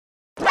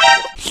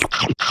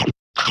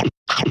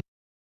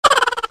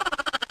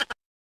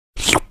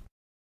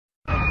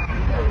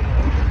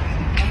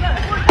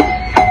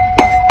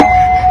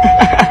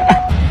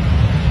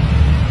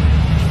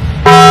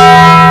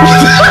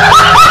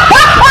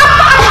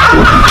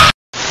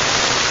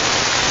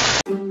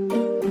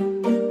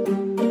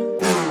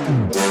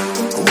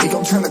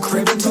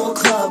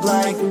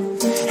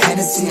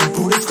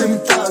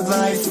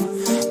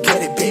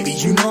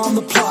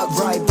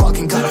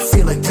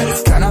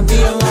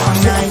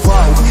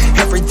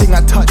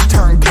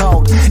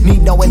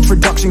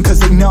introduction, cause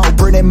they know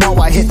Brit Mo,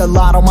 I hit the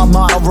lotto, my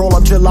motto. Roll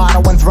up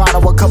gelato and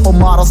throttle a couple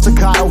models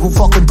staccato who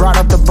fucking brought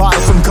up the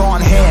bottles. I'm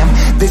gone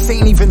ham, this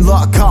ain't even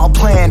luck, all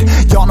planned.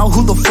 Y'all know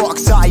who the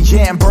fucks I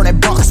am. Burning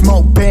bucks,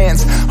 smoke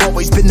bands.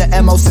 Always been the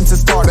MO since the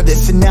start of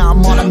this, and now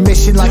I'm on a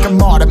mission like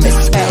I'm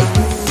Artemis. Hey,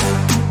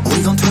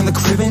 we gon' turn the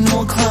crib into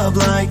a club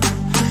like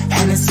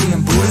Hennessy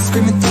and Buddha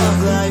screaming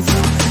thug life.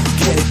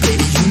 Get it,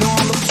 baby, you know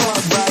I'm the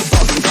plug, right?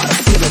 Fucking got a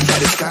feeling that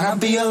it's gonna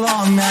be a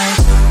long night.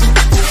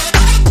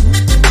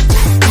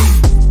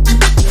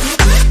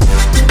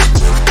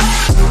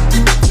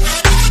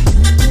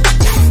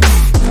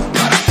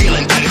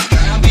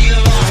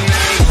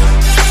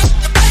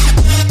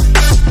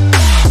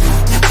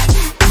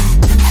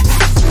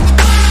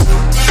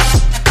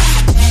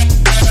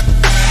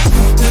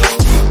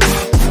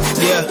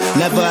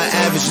 Never an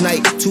average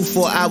night,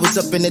 2-4 hours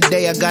up in the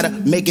day, I gotta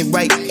make it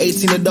right.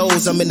 18 of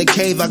those, I'm in the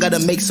cave, I gotta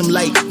make some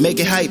light, make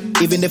it hype,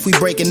 even if we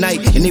break a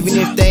night. And even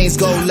if things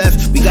go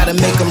left, we gotta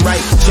make them right.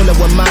 Chillin'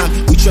 with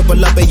mine, we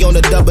triple up, they on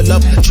the double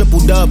up,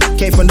 triple dub.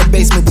 Came from the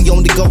basement, we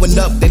only going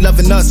up, they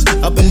loving us.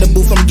 Up in the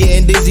booth, I'm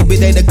getting dizzy,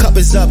 but they the cup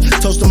is up.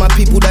 Toast to my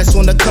people that's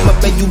on the come up,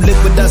 and you live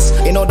with us.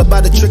 Ain't all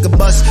about the trigger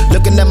bus.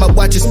 Looking at my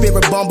watch, your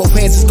spirit bomb, both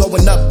hands is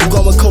going up. You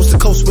going coast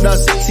to coast with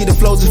us. See the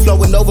flows is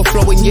flowing,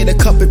 overflowing, yeah, the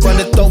cup it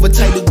runneth over,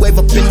 tidal wave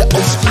up in the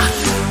ocean.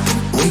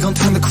 We gon'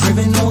 turn the crib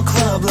into a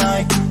club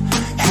like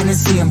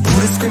Hennessy and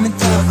Buddha screaming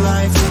thug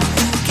life.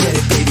 Get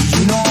it, baby,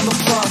 you know I'm the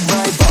plug,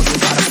 right? Fucking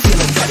got a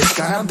feeling that it's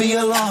gonna be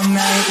a long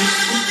night.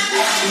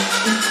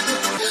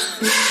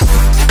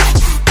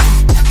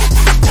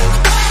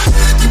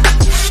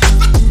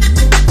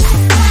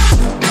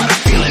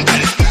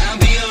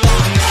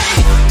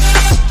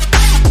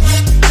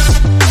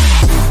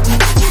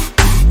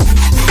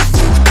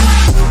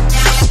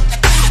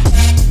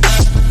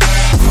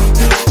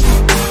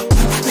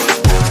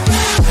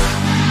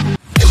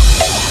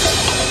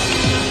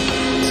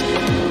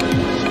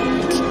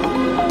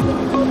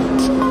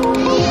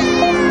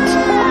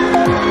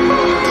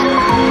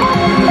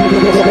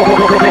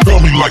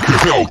 Like a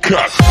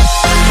Hellcat.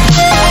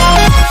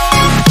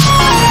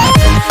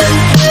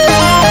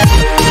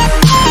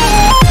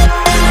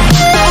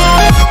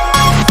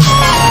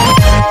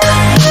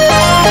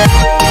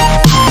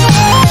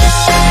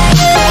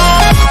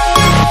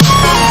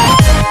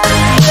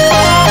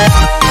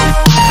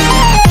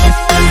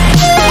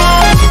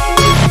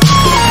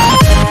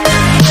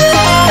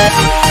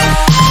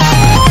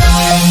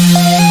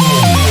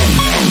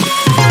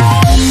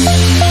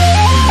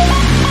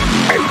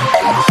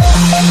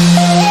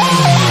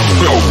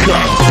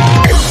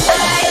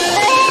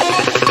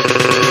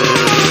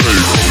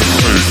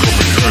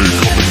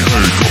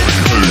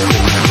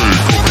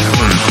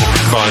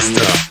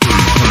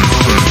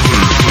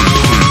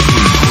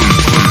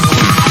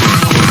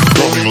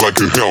 Like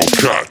a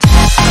Hellcat.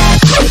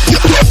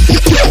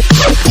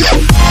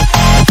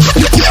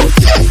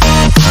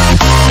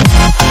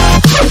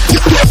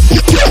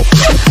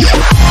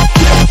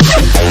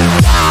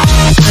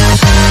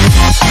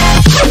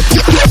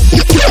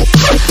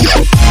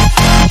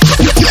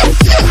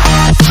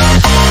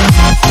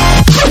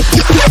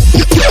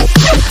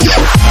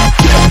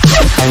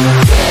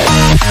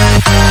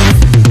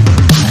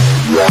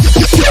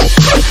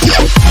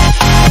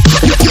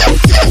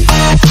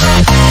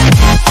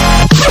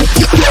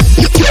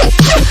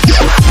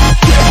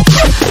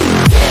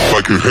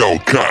 Like a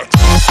Hellcat.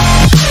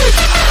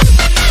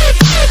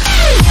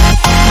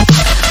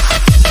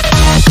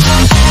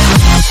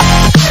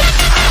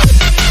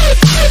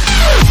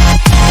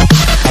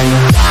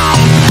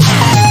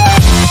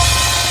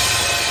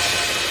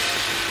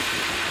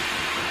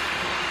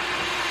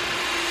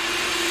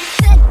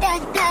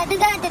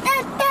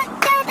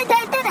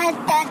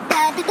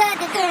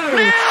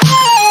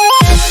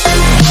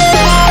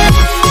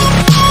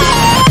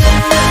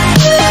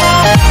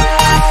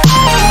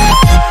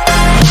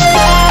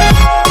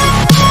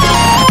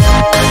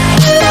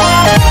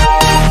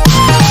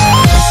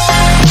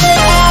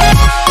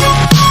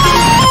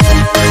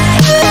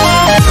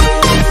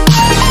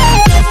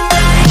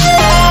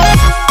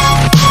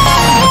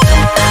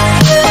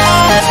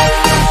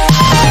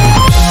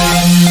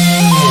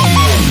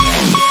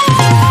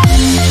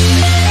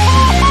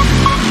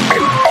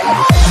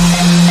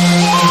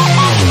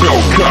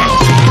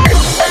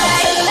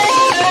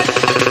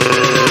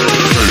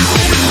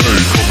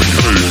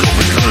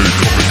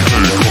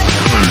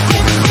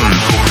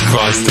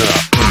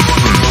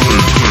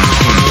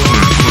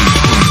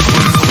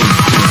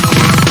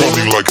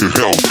 Like a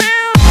hell.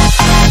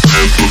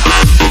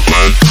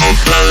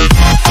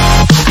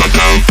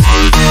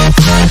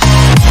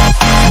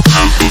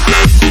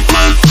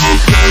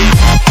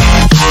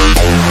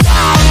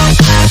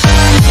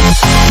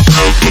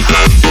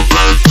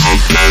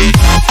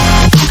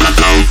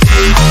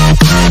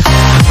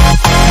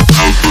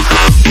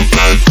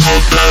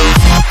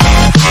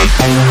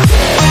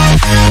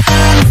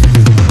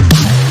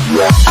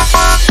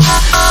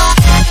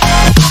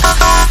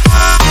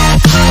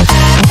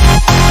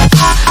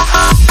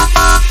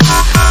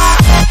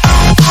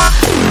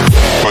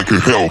 Like a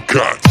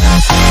Hellcat.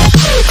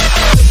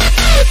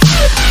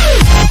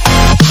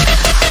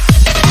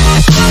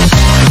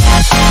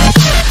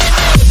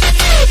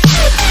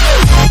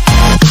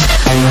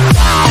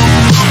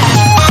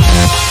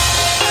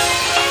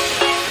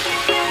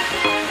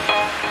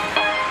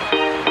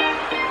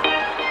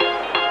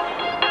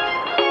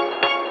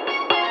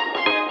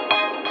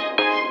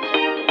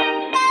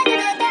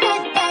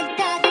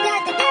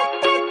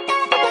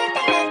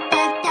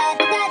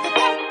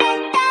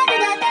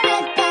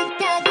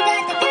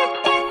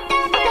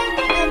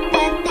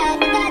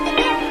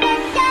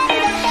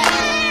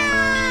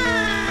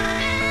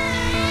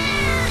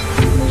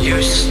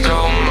 You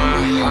stole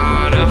my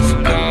heart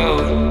of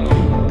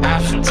gold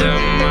after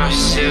my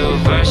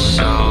silver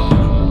soul.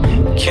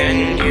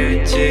 Can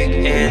you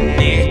dig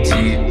any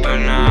deeper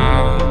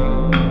now?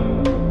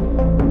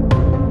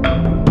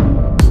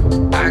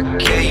 I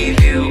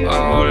gave you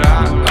all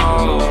I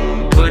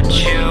own, put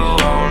you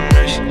on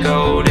this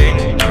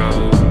golden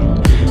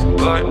throne,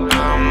 but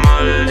I'm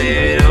a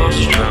little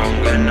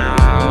stronger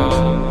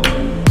now.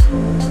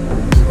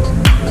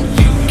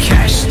 You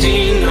cashed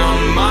in on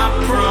my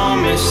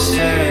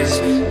promises.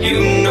 You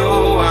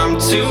know I'm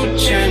too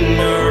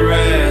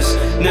generous.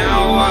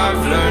 Now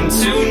I've learned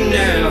to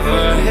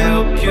never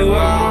help you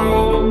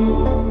out,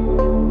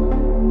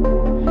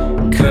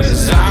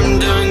 'cause I'm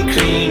done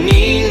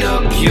cleaning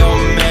up your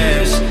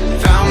mess.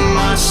 Found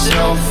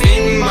myself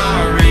in my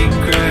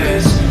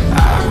regrets.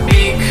 I've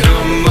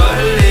become a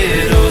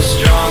little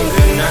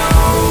stronger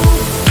now,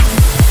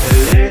 a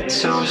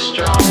little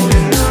stronger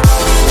now.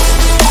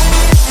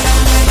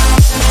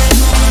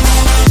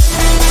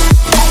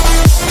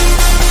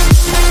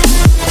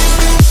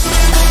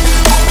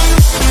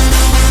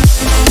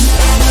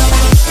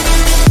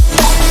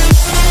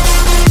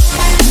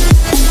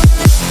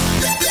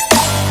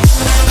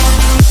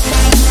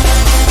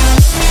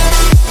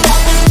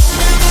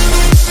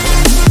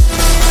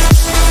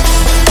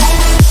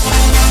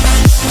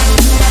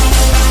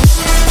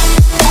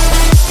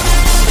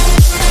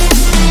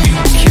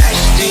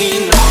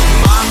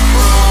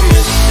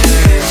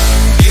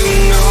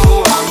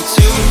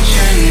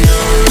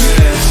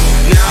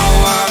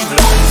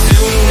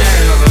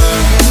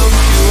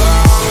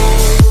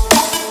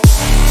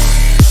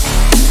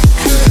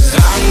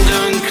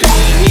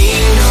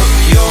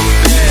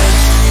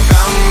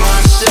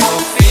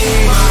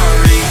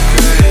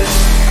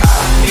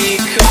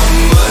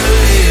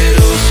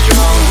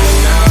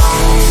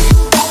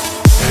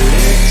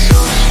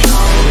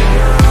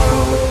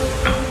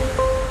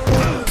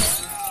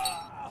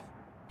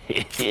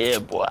 Yeah,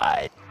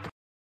 boy.